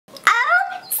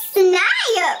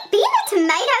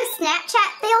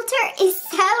Snapchat filter is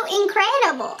so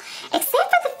incredible. Except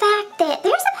for the fact that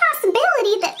there's a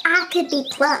possibility that I could be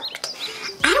plucked.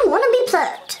 I don't want to be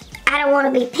plucked. I don't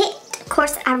want to be picked. Of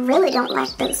course, I really don't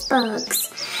like those bugs.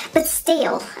 But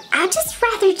still, I'd just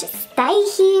rather just stay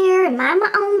here and mind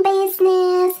my own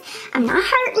business. I'm not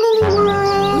hurting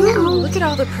anyone. Ooh, look at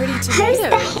all the pretty tomatoes.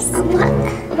 Who's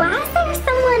that? Why is there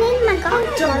someone in my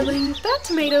garden? Darling, that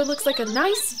tomato looks like a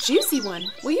nice, juicy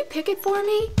one. Will you pick it for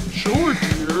me? Sure,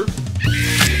 dear.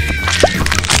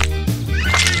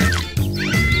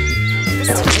 This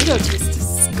tomato tastes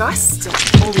disgusting.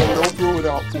 Oh, I'll throw it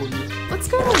out for you. Let's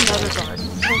go to another garden.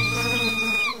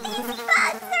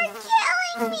 Bugs are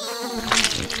killing me.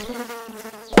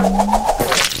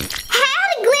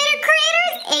 Howdy, glitter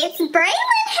critters. It's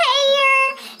Braylon here.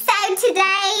 So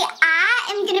today I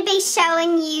am going to be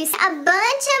showing you a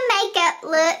bunch of makeup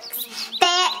looks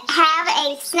that have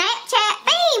a Snapchat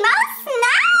theme. Oh,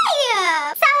 snap!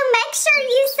 So make sure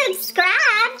you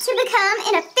subscribe to become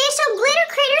an official glitter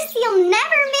critter so you'll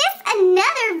never miss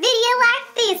another video like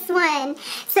this one.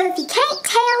 So if you can't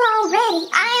tell already,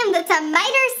 I am the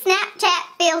tomato Snapchat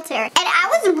filter. And I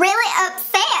was really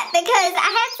upset because I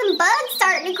had some bugs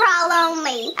starting to crawl on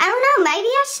me. I don't know, maybe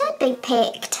I should be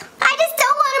picked. I just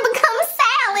don't want to become a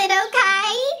salad,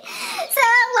 okay? So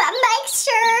make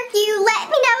sure you let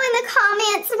me know in the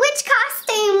comments which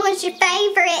costume was your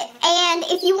favorite. And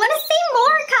if you want to see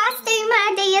more costume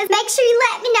ideas, make sure you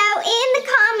let me know in the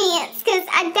comments because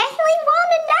I definitely want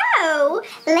to know.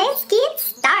 Let's get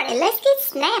started. Let's get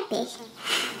snappy.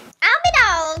 I'll be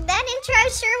dog. That intro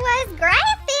sure was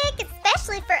graphic,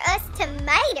 especially for us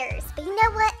tomatoes. But you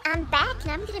know what? I'm back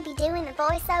and I'm going to be doing the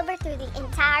voiceover through the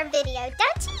entire video.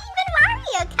 Don't you even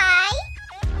worry, okay?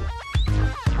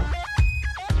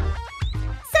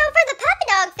 So for the puppy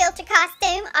dog filter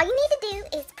costume, all you need to do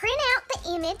is print out the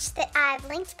image that I've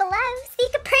linked below so you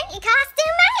can print your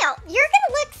costume out. You're going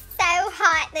to look so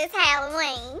hot this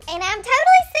Halloween. And I'm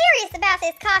totally serious about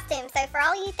this costume, so for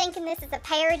all you thinking this is a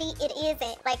parody, it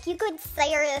isn't. Like, you could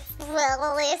seriously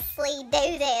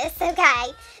do this, okay?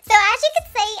 So as you can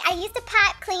see, I used a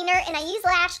pipe cleaner and I used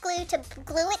lash glue to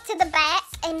glue it to the back,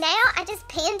 and now I just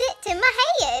pinned it to my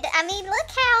head. I mean, look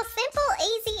how simple,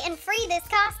 easy, and free this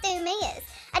costume is.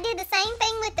 I did the same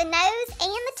thing with the nose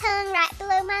and the tongue right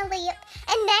below my lip,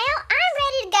 and now I'm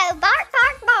ready to go bark,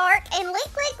 bark, bark, and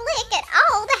lick, lick, lick at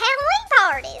all the Halloween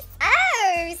parties.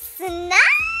 Oh, snap!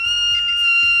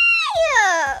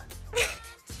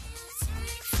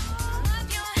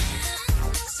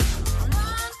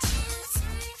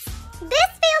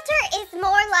 This filter is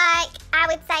more like, I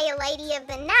would say, a lady of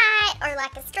the night or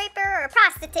like a stripper or a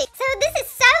prostitute. So this is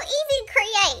so easy to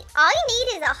create. All you need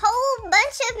is a whole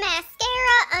bunch of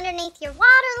mascara underneath your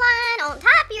waterline, on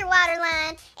top of your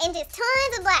waterline, and just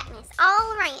tons of blackness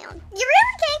all around. You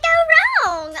really can't go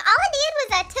wrong. All I did was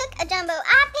I took a jumbo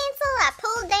eye pencil, I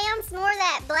pulled down some more of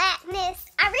that blackness.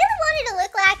 I really wanted to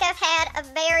look like I've had a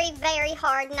very, very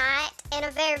hard night and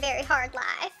a very, very hard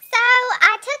life. So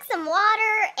I took some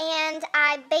water and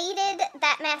I beaded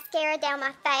that mascara down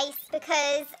my face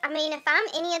because, I mean, if I'm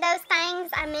any of those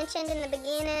things I mentioned in the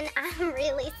beginning, I'm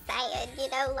really sad, you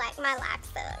know, like my life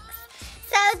sucks.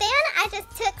 So then I just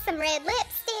took some red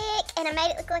lipstick and I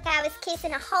made it look like I was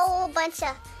kissing a whole bunch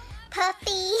of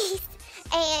puppies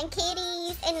and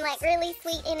kitties and like really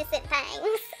sweet innocent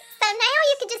things. So now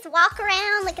you can just walk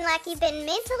around looking like you've been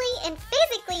mentally and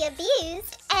physically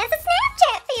abused as a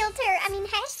Snapchat filter. I mean,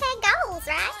 hashtag goals,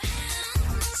 right?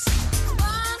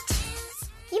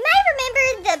 You may remember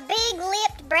the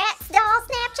big-lipped Bratz doll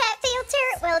Snapchat filter.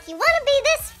 Well, if you want to be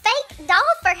this fake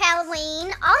doll for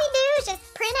Halloween, all you do is just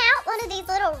print out one of these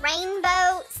little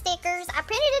rainbow stickers. I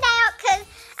printed it out because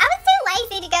I was too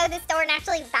lazy to go to the store and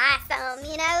actually buy some,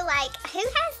 you know? Like, who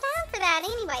has time for that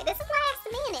anyway? This is last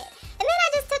minute. And then I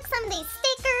just took some of these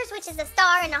stickers, which is a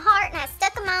star and a heart, and I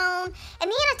stuck them on. And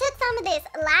then I took some of this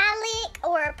lilac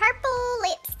or purple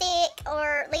lipstick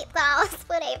or lip gloss,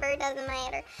 whatever, it doesn't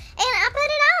matter. And I put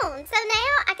it on. So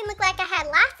now I can look like I had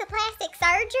lots of plastic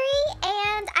surgery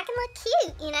and I can look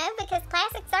cute, you know, because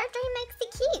plastic surgery makes you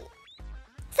cute.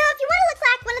 So if you want to look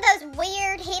like one of those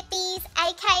weird hippies,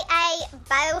 aka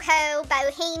boho,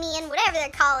 bohemian, whatever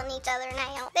they're calling each other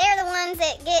now. They're the ones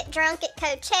that get drunk at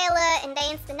Coachella and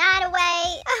dance the night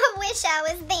away. I wish I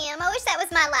was them. I wish that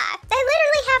was my life. They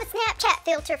literally have a Snapchat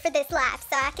filter for this life,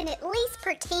 so I can at least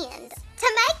pretend. To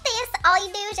make this, all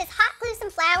you do is just hot glue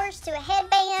some flowers to a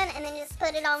headband and then just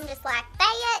put it on just like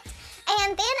that.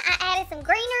 And then I added some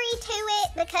greenery to it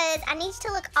because I need it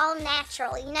to look all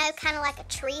natural, you know, kind of like a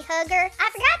tree hugger. I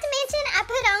forgot to mention I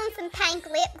put on some pink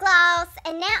lip gloss,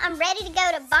 and now I'm ready to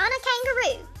go to Bonna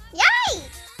Kangaroo. Yay!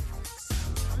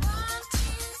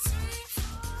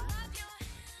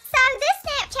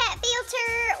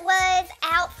 filter was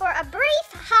out for a brief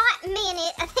hot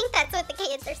minute. I think that's what the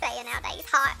kids are saying nowadays,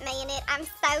 hot minute. I'm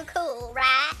so cool,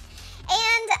 right?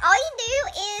 And all you do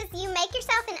is you make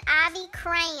yourself an ivy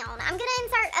crown. I'm going to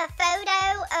insert a photo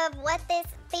of what this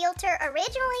filter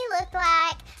originally looked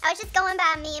like. I was just going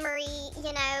by memory,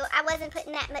 you know, I wasn't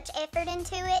putting that much effort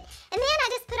into it. And then I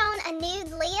just put on a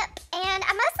nude lip, and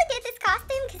I mostly did this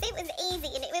costume because it was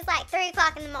easy, and it was like 3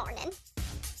 o'clock in the morning.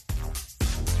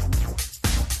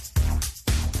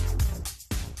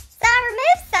 So I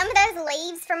removed some of those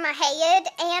leaves from my head,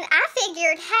 and I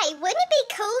figured, hey, wouldn't it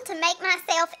be cool to make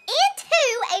myself into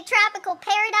a tropical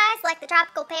paradise, like the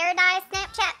Tropical Paradise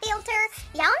Snapchat filter?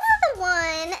 Y'all know the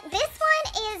one. This one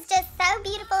is just so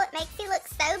beautiful. It makes you look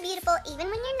so beautiful even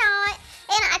when you're not.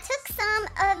 And I took some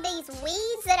of these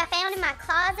weeds that I found in my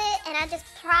closet, and I just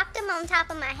propped them on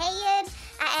top of my head.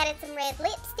 I added some red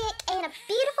lipstick and a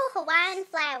beautiful Hawaiian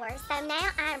flower. So now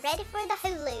I'm ready for the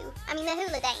hula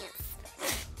dance.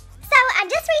 So I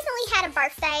just recently had a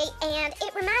birthday, and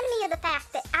it reminded me of the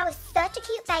fact that I was such a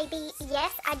cute baby.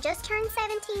 Yes, I just turned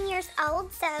 17 years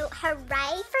old, so hooray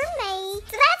for me.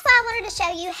 So that's why I wanted to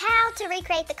show you how to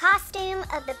recreate the costume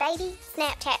of the baby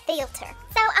Snapchat filter.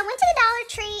 So I went to the Dollar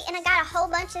Tree and I got a whole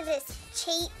bunch of this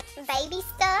cheap baby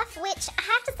stuff, which I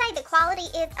have to say the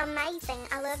quality is amazing.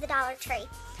 I love the Dollar Tree.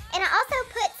 And I also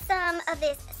put some of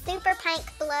this super pink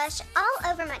blush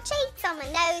all over my cheeks, on my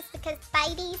nose, because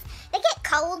babies, they get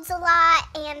colds a lot,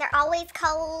 and they're always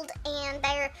cold, and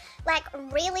they're like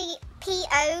really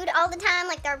PO'd all the time,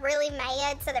 like they're really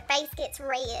mad, so their face gets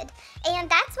red. And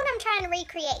that's what I'm trying to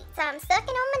recreate. So I'm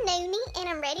sucking on my noonie, and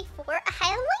I'm ready for a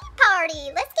Halloween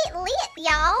party. Let's get lit,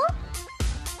 y'all.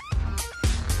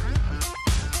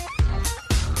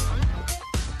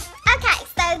 Okay,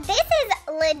 so this is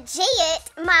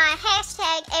legit my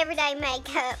hashtag everyday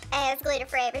makeup as Glitter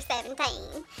Forever 17.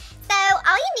 So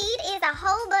all you need is a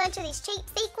whole bunch of these cheap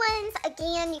sequins.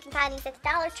 Again, you can find these at the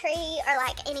Dollar Tree or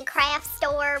like any craft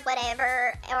store,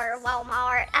 whatever, or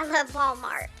Walmart. I love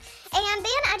Walmart. And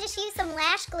then I just use some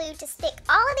lash glue to stick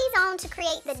all of these on to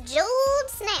create the jeweled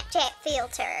Snapchat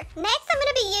filter. Next, I'm going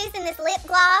to be using this lip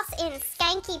gloss in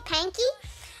Skanky Panky.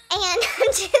 And I'm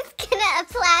just gonna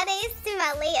apply this to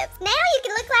my lips. Now you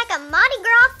can look like a Mardi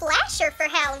Gras flasher for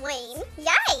Halloween.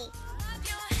 Yay!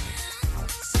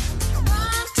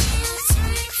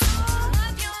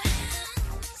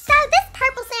 So this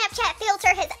purple Snapchat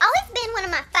filter has always been one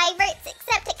of my favorites,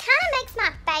 except it kind of makes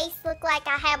my face look like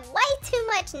I have way too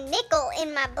much nickel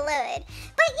in my blood.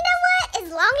 But you know what? As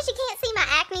long as you can't see my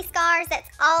acne scars, that's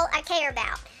all I care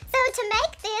about. So to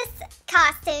make this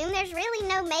costume, there's really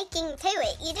no making to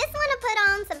it. You just want to put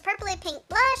on some purpley pink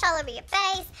blush all over your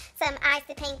face, some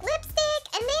icy pink lipstick,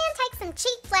 and then take some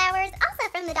cheap flowers, also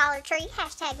from the Dollar Tree,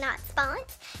 hashtag not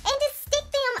spons, and just stick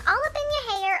them all up in your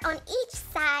hair on each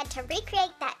side to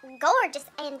recreate that gorgeous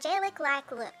angelic-like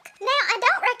look. Now, I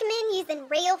don't recommend using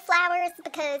real flowers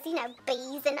because, you know,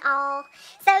 bees and all.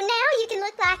 So now you can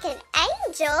look like an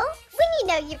angel when you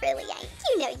know you really ain't.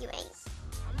 You know you ain't.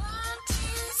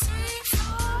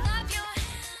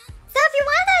 So if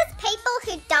you're one of those people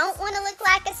who don't want to look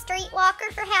like a streetwalker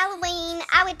for Halloween,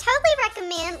 I would totally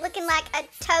recommend looking like a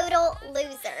total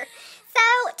loser. So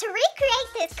to recreate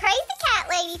this crazy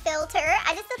cat lady filter,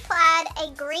 I just applied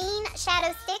a green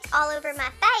shadow stick all over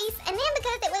my face, and then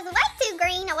because it was way too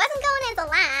green, I wasn't going as a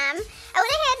lime, I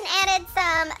went ahead and added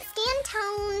some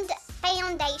skin-toned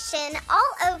foundation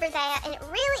all over that, and it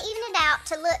really evened it out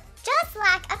to look just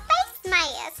like a face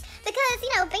mask. Because, you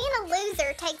know, being a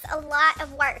loser takes a lot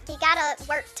of work. You gotta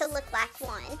work to look like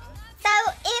one. So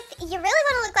if you really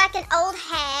want to look like an old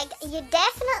hag, you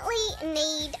definitely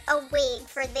need a wig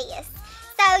for this.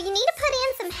 So you need to put in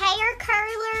some hair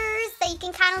curlers so you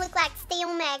can kind of look like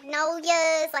steel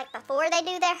magnolias, like before they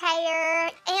do their hair.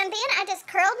 And then I just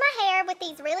curled my hair with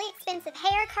these really expensive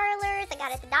hair curlers I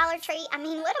got at the Dollar Tree. I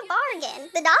mean, what a bargain.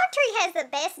 The Dollar Tree has the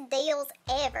best deals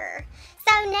ever.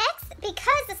 So next,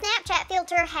 because the Snapchat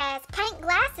filter has pink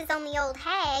glasses on the old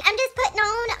hag, I'm just putting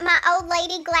on my old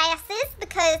lady glasses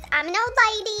because I'm an old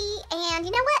lady, and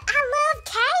you know what? I love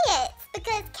cats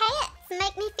because cats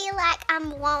make me feel like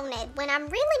I'm wanted when I'm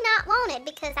really not wanted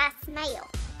because I smell.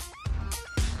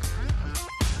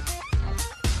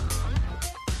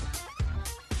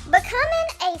 Becoming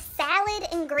a salad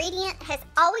ingredient has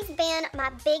always been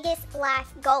my biggest life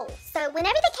goal. So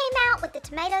whenever they came out with the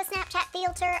tomato Snapchat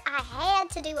filter, I had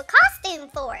to do a costume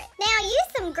for it. Now I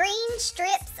used some green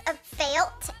strips of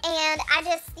felt and I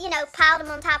just, you know, piled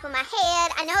them on top of my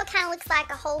head. I know it kind of looks like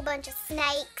a whole bunch of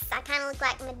snakes. I kind of look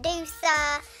like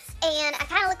Medusa. And I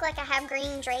kind of look like I have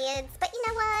green dreads, but you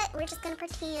know what? We're just going to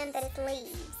pretend that it's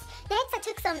leaves. Next, I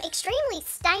took some extremely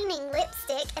staining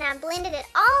lipstick and I blended it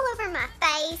all over my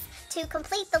face to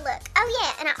complete the look. Oh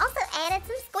yeah, and I also added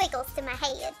some squiggles to my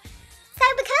head. So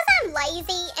because I'm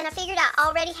lazy and I figured I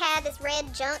already had this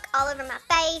red junk all over my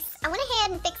face, I went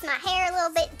ahead and fixed my hair a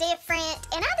little bit different,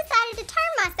 and I decided to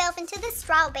turn myself into the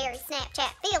strawberry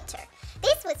Snapchat filter.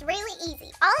 This was really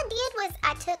easy. All I did was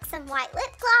I took some white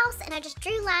lip gloss and I just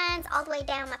drew lines all the way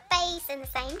down my face in the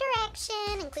same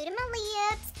direction, including my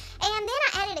lips, and then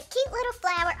I added a cute little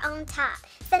flower on top.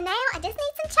 So now I just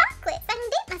need some chocolate so I can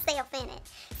dip myself in it.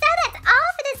 So that's all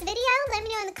for this video. Let me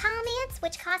know in the comments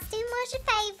which costume was your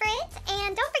favorite,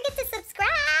 and don't forget to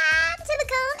subscribe to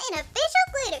become an official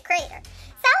glitter critter.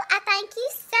 So I thank you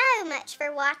so much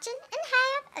for watching and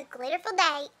have a glitterful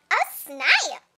day. Oh snap!